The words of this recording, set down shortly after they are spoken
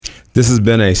This has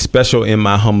been a special, in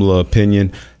my humble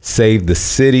opinion, Save the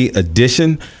City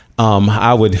edition.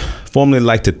 I would formally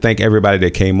like to thank everybody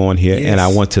that came on here, and I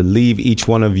want to leave each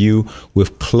one of you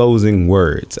with closing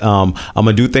words. I'm going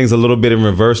to do things a little bit in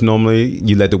reverse. Normally,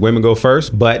 you let the women go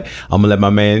first, but I'm going to let my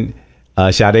man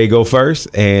Sade go first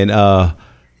and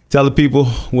tell the people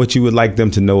what you would like them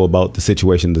to know about the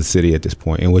situation of the city at this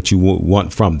point and what you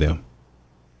want from them.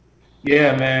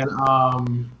 Yeah,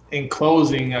 man. In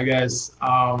closing, I guess,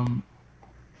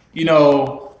 you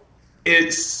know,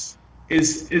 it's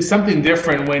something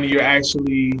different when you're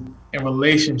actually in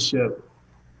relationship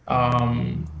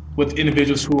with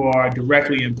individuals who are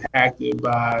directly impacted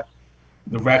by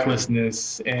the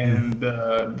recklessness and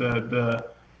the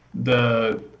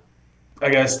I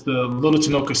guess the little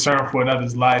to no concern for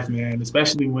another's life, man.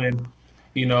 Especially when,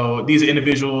 you know, these are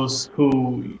individuals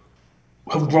who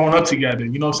have grown up together,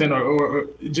 you know what I'm saying, or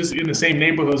just in the same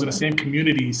neighborhoods, in the same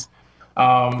communities.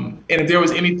 And if there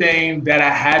was anything that I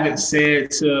haven't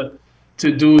said to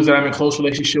dudes that I'm in close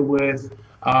relationship with,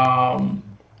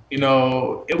 you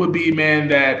know, it would be, man,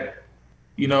 that,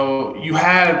 you know, you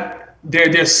have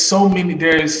there's so many,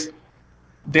 there's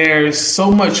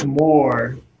so much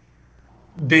more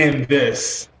than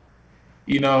this,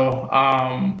 you know.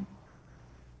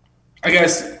 I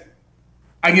guess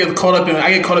I get caught up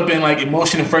in like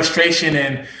emotion and frustration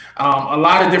and a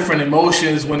lot of different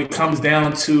emotions when it comes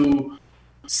down to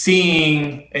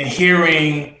seeing and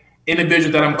hearing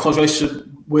individuals that I'm in close relationship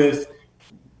with,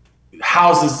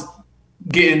 houses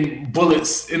getting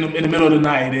bullets in the middle of the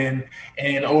night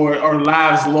and or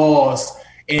lives lost,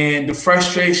 and the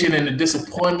frustration and the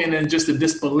disappointment and just the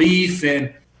disbelief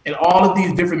and all of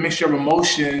these different mixture of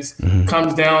emotions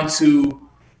comes down to,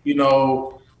 you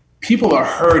know, people are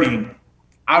hurting.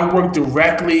 I work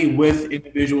directly with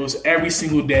individuals every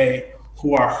single day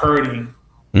who are hurting.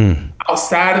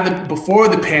 Outside of before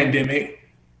the pandemic,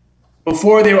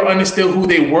 before they understood who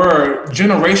they were,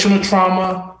 generational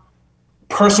trauma,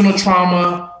 personal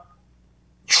trauma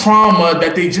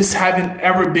that they just haven't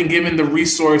ever been given the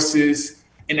resources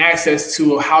and access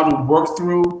to how to work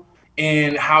through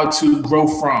and how to grow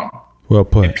from. Well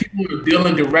put. And people are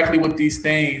dealing directly with these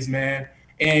things, man.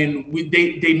 And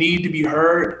they need to be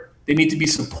heard. They need to be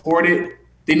supported.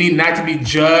 They need not to be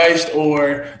judged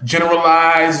or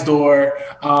generalized or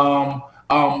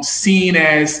seen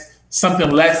as something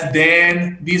less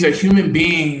than. These are human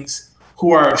beings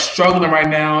who are struggling right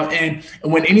now. And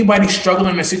when anybody's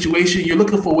struggling in a situation, you're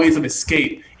looking for ways of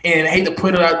escape. And I hate to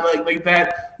put it out like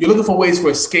that, you're looking for ways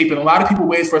for escape. And a lot of people,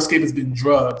 ways for escape has been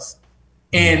drugs.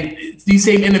 And these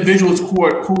same individuals who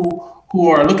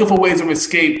are looking for ways of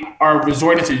escape are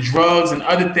resorting to drugs and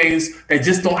other things that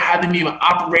just don't have them even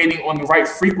operating on the right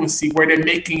frequency, where they're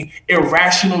making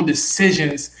irrational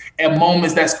decisions at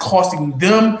moments that's costing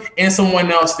them and someone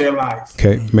else their life.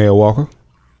 Okay, Mayor Walker.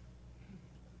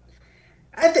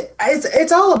 I think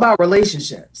it's all about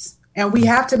relationships, and we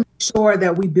have to make sure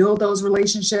that we build those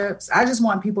relationships. I just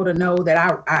want people to know that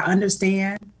I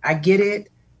understand, I get it.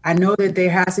 I know that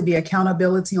there has to be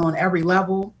accountability on every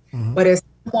level, but as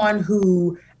someone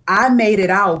who I made it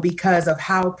out because of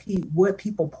how what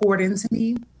people poured into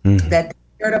me, that they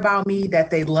cared about me,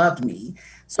 that they loved me.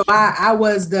 So I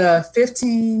was the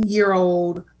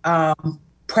 15-year-old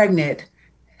pregnant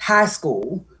high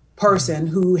school person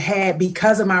who had,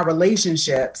 because of my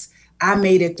relationships, I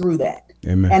made it through that.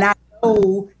 Amen. And I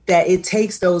know that it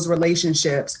takes those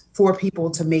relationships for people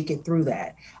to make it through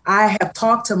that. I have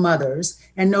talked to mothers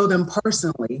and know them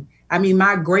personally. I mean,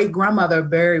 my great grandmother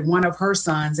buried one of her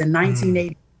sons in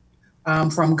 1980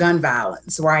 from gun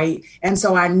violence, right? And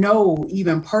so I know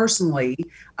even personally,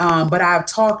 but I've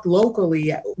talked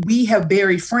locally. We have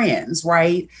buried friends,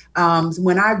 right?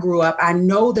 When I grew up, I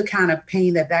know the kind of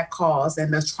pain that caused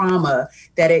and the trauma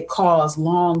that it caused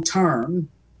long term.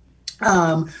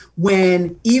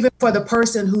 When even for the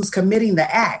person who's committing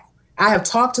the act, I have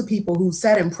talked to people who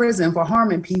sat in prison for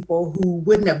harming people who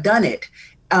wouldn't have done it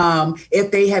if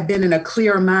they had been in a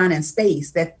clear mind and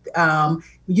space that,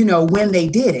 when they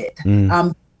did it,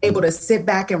 able to sit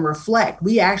back and reflect.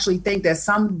 We actually think that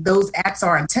those acts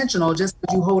are intentional just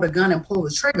because you hold a gun and pull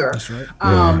the trigger. That's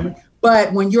right.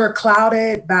 But when you're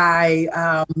clouded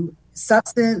by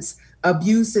substance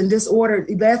abuse and disorder,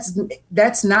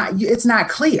 it's not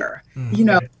clear,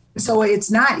 So it's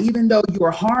not, even though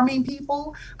you're harming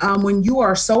people, when you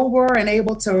are sober and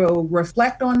able to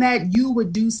reflect on that, you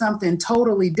would do something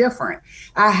totally different.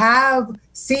 I have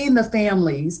seen the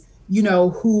families,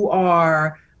 who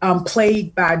are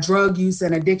plagued by drug use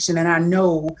and addiction, and I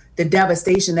know the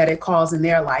devastation that it caused in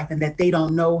their life, and that they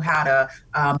don't know how to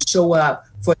show up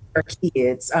for their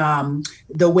kids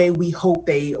the way we hope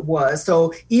they was.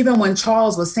 So even when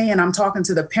Charles was saying, I'm talking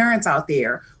to the parents out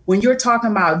there, when you're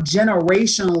talking about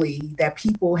generationally that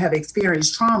people have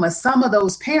experienced trauma, some of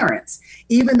those parents,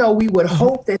 even though we would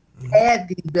hope that they had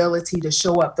the ability to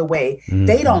show up the way,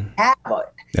 they don't have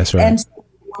it. That's right. And so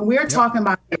when we're talking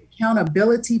about the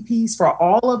accountability piece for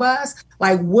all of us,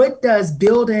 like what does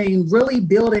really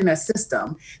building a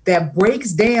system that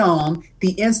breaks down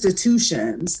the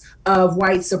institutions of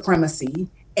white supremacy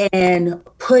and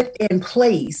put in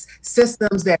place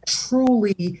systems that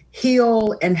truly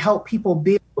heal and help people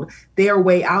build their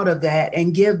way out of that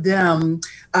and give them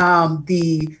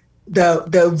the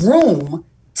room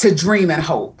to dream and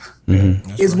hope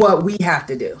is what we have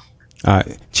to do. All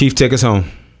right, Chief, take us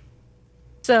home.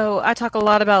 So I talk a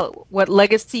lot about what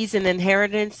legacies and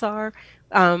inheritance are.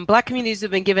 Black communities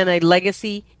have been given a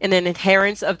legacy and an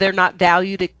inheritance of they're not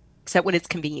valued except when it's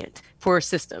convenient for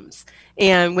systems.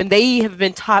 And when they have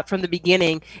been taught from the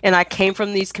beginning, and I came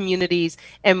from these communities,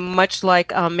 and much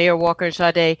like Mayor Walker and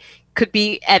Sade, could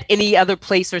be at any other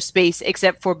place or space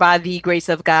except for by the grace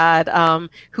of God,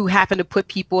 who happened to put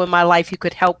people in my life who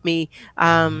could help me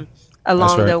along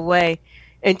the way.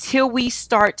 Until we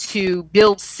start to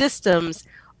build systems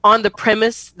on the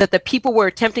premise that the people we're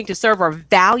attempting to serve are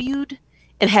valued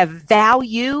and have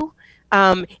value,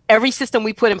 every system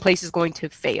we put in place is going to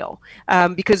fail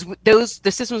because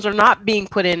the systems are not being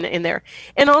put in there.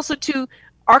 And also, too,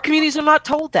 our communities are not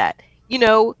told that. You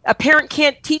know, a parent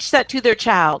can't teach that to their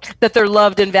child, that they're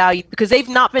loved and valued, because they've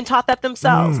not been taught that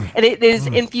themselves. And it is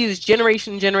infused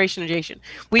generation.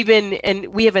 We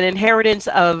have an inheritance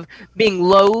of being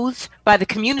loathed by the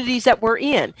communities that we're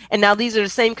in. And now these are the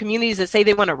same communities that say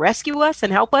they want to rescue us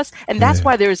and help us. And that's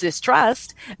why there's this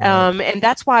trust. And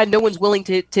that's why no one's willing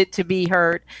to be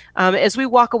heard. As we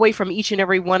walk away from each and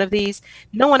every one of these,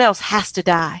 no one else has to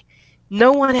die.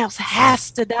 No one else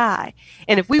has to die.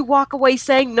 And if we walk away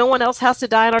saying no one else has to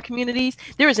die in our communities,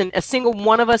 there isn't a single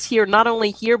one of us here, not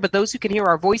only here, but those who can hear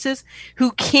our voices,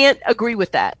 who can't agree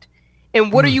with that.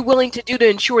 And what are you willing to do to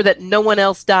ensure that no one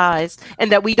else dies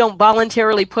and that we don't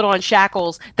voluntarily put on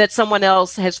shackles that someone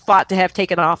else has fought to have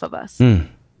taken off of us?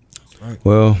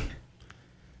 Well,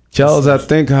 Charles, I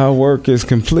think our work is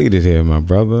completed here, my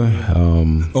brother.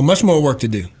 Well, much more work to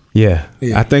do. Yeah,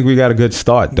 I think we got a good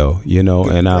start, though, you know,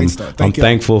 and I'm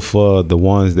thankful for the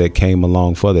ones that came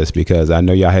along for this, because I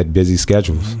know y'all had busy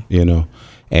schedules, you know,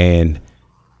 and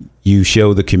you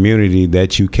show the community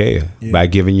that you care by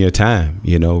giving your time.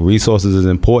 You know, resources is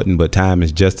important, but time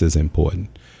is just as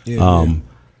important.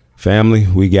 Family,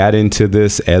 we got into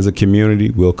this as a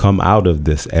community. We'll come out of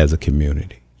this as a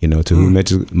community. You know, to whom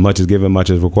much is given, much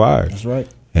is required. That's right.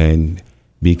 And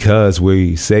because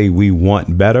we say we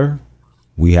want better,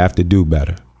 we have to do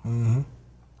better.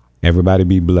 Everybody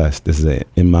be blessed. This is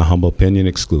In My Humble Opinion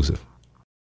exclusive.